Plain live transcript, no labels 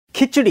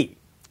Khichdi,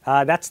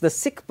 that's the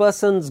sick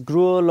person's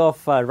gruel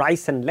of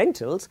rice and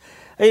lentils,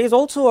 is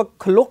also a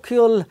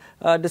colloquial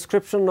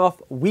description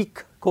of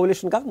weak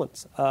coalition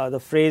governments. The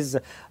phrase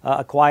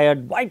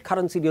acquired wide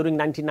currency during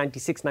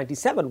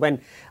 1996-97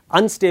 when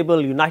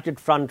unstable United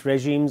Front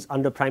regimes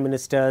under Prime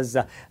Ministers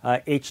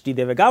H.D.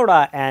 Deve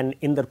Gowda and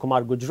Inder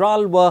Kumar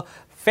Gujral were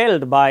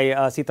felled by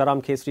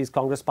Sitaram Kesri's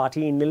Congress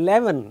party in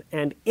 11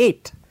 and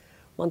 8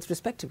 months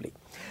respectively.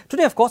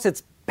 Today, of course,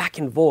 it's back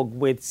in vogue,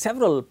 with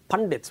several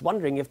pundits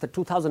wondering if the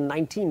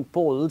 2019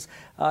 polls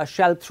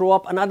shall throw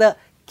up another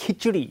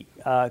Khichdi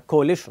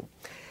coalition.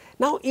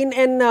 Now, in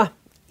an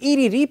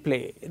eerie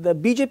replay, the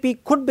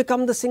BJP could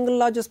become the single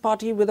largest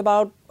party with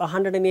about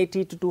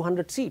 180 to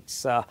 200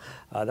 seats.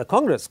 The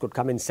Congress could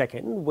come in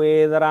second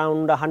with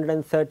around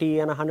 130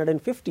 and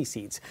 150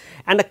 seats.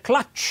 And a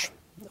clutch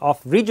of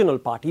regional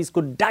parties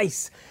could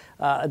dice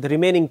the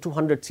remaining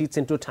 200 seats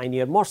into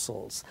tinier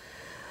morsels.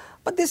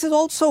 But this is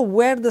also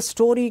where the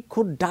story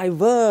could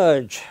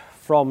diverge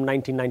from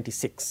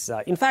 1996.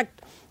 In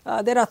fact,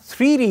 there are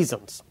three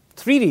reasons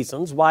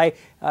why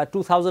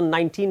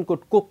 2019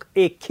 could cook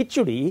a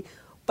khichdi,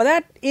 but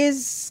that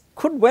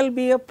could well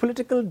be a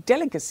political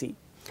delicacy.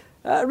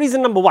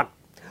 Reason number one,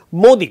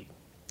 Modi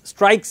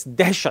strikes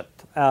dehshat,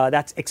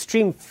 that's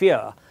extreme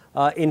fear,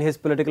 in his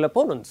political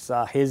opponents.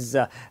 His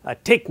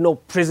take no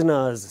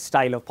prisoners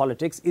style of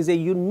politics is a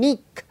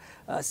unique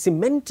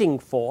cementing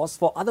force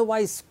for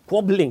otherwise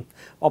squabbling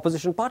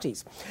opposition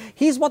parties.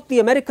 He's what the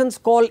Americans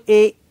call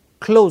a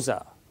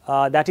closer.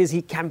 That is,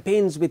 he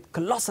campaigns with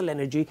colossal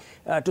energy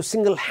to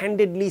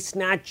single-handedly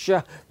snatch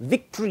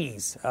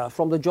victories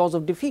from the jaws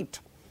of defeat.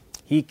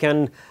 He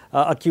can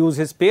accuse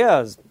his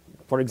peers,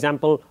 for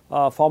example,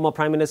 former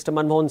Prime Minister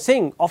Manmohan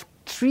Singh, of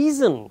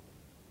treason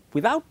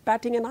without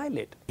batting an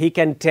eyelid. He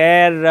can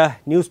tear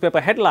newspaper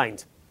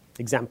headlines.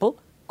 Example,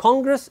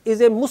 Congress is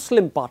a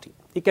Muslim party.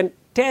 He can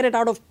tear it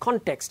out of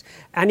context,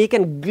 and he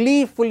can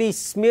gleefully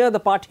smear the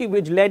party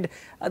which led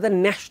the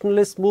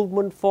nationalist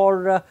movement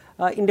for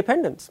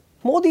independence.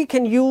 Modi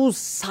can use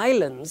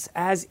silence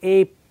as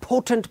a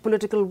potent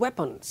political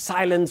weapon.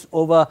 Silence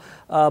over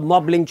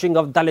mob lynching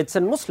of Dalits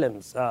and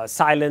Muslims,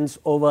 silence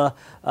over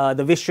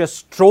the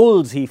vicious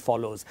trolls he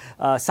follows,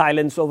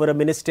 silence over a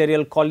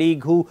ministerial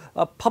colleague who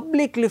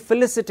publicly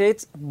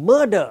felicitates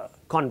murder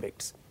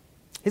convicts.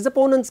 His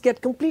opponents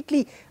get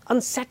completely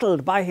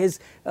unsettled by his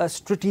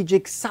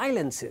strategic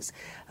silences.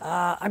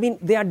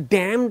 They are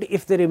damned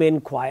if they remain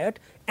quiet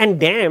and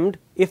damned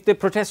if they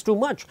protest too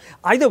much.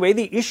 Either way,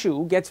 the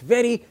issue gets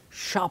very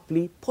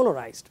sharply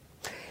polarized.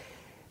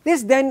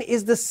 This then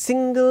is the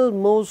single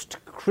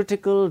most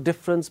critical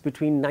difference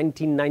between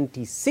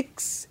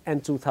 1996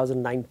 and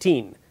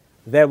 2019.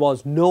 There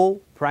was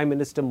no Prime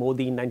Minister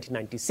Modi in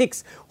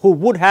 1996 who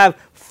would have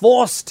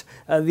forced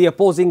the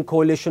opposing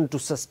coalition to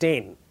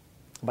sustain.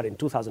 But in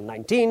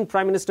 2019,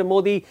 Prime Minister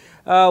Modi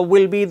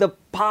will be the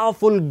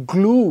powerful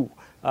glue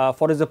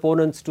for his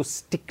opponents to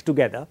stick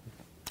together,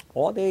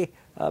 or they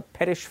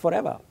perish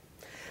forever.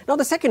 Now,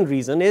 the second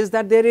reason is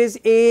that there is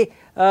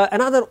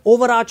another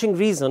overarching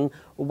reason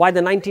why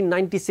the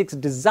 1996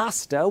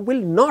 disaster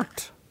will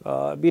not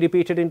be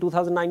repeated in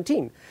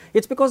 2019.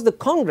 It's because the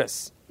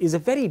Congress is a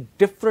very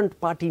different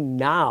party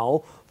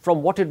now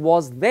from what it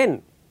was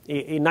then.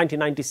 In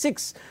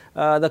 1996,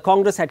 the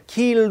Congress had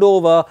keeled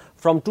over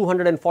from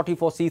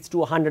 244 seats to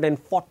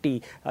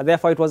 140.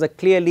 Therefore, it was a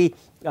clearly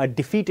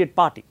defeated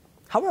party.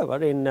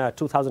 However, in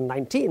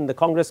 2019, the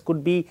Congress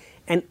could be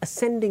an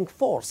ascending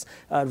force,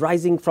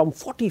 rising from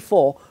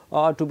 44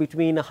 to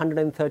between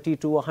 130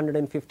 to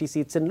 150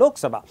 seats in Lok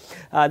Sabha.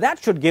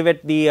 That should give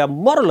it the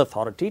moral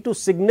authority to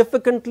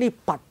significantly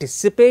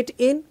participate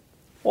in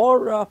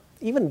or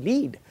even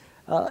lead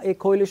a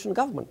coalition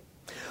government.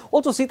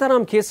 Also,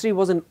 Sitaram Kesri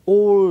was an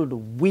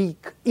old,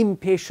 weak,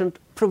 impatient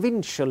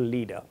provincial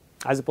leader.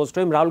 As opposed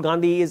to him, Rahul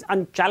Gandhi is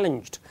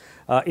unchallenged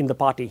in the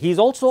party. He is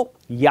also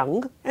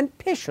young and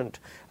patient,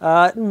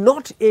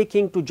 not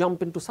aching to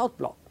jump into South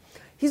Block.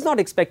 He's not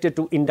expected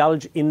to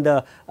indulge in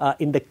the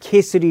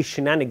Kesri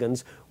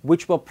shenanigans,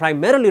 which were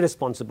primarily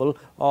responsible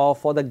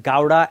for the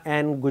Gowda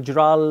and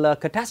Gujral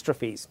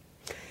catastrophes.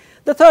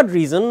 The third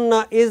reason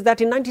is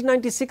that in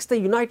 1996, the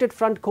United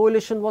Front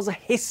coalition was a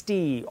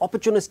hasty,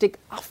 opportunistic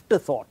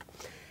afterthought.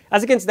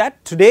 As against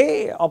that,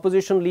 today,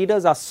 opposition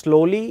leaders are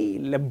slowly,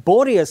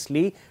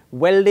 laboriously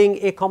welding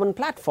a common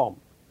platform.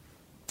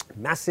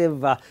 Massive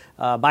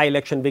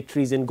by-election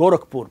victories in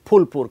Gorakhpur,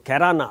 Phulpur,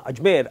 Kairana,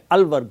 Ajmer,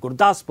 Alwar,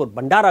 Gurdaspur,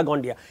 Bandara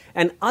Gondia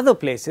and other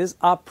places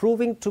are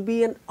proving to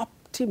be an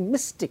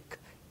optimistic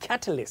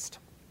catalyst.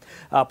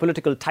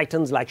 Political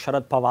titans like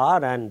Sharad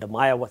Pawar and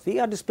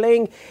Mayawati are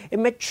displaying a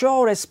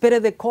mature esprit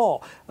de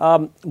corps.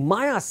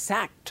 Maya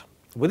sacked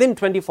within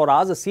 24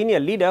 hours a senior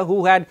leader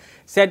who had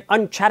said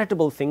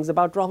uncharitable things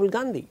about Rahul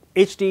Gandhi.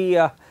 H.D.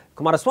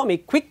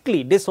 Kumaraswamy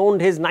quickly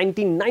disowned his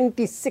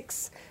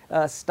 1996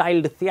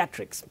 styled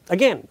theatrics.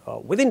 Again,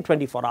 within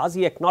 24 hours,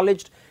 he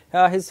acknowledged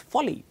his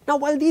folly. Now,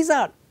 while these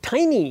are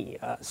tiny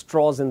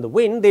straws in the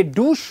wind, they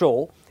do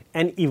show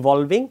an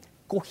evolving,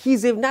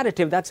 cohesive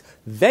narrative that's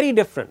very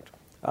different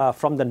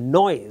from the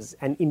noise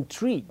and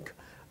intrigue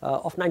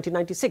of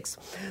 1996.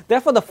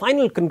 Therefore, the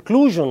final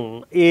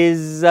conclusion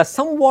is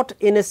somewhat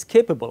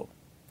inescapable.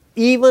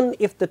 Even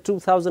if the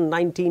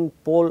 2019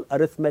 poll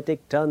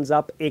arithmetic turns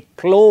up a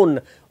clone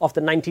of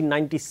the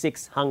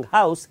 1996 hung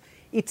house,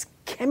 its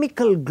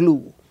chemical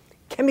glue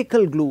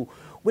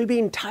will be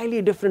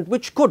entirely different,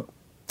 which could,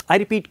 I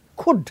repeat,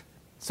 could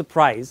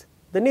surprise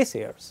the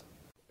naysayers.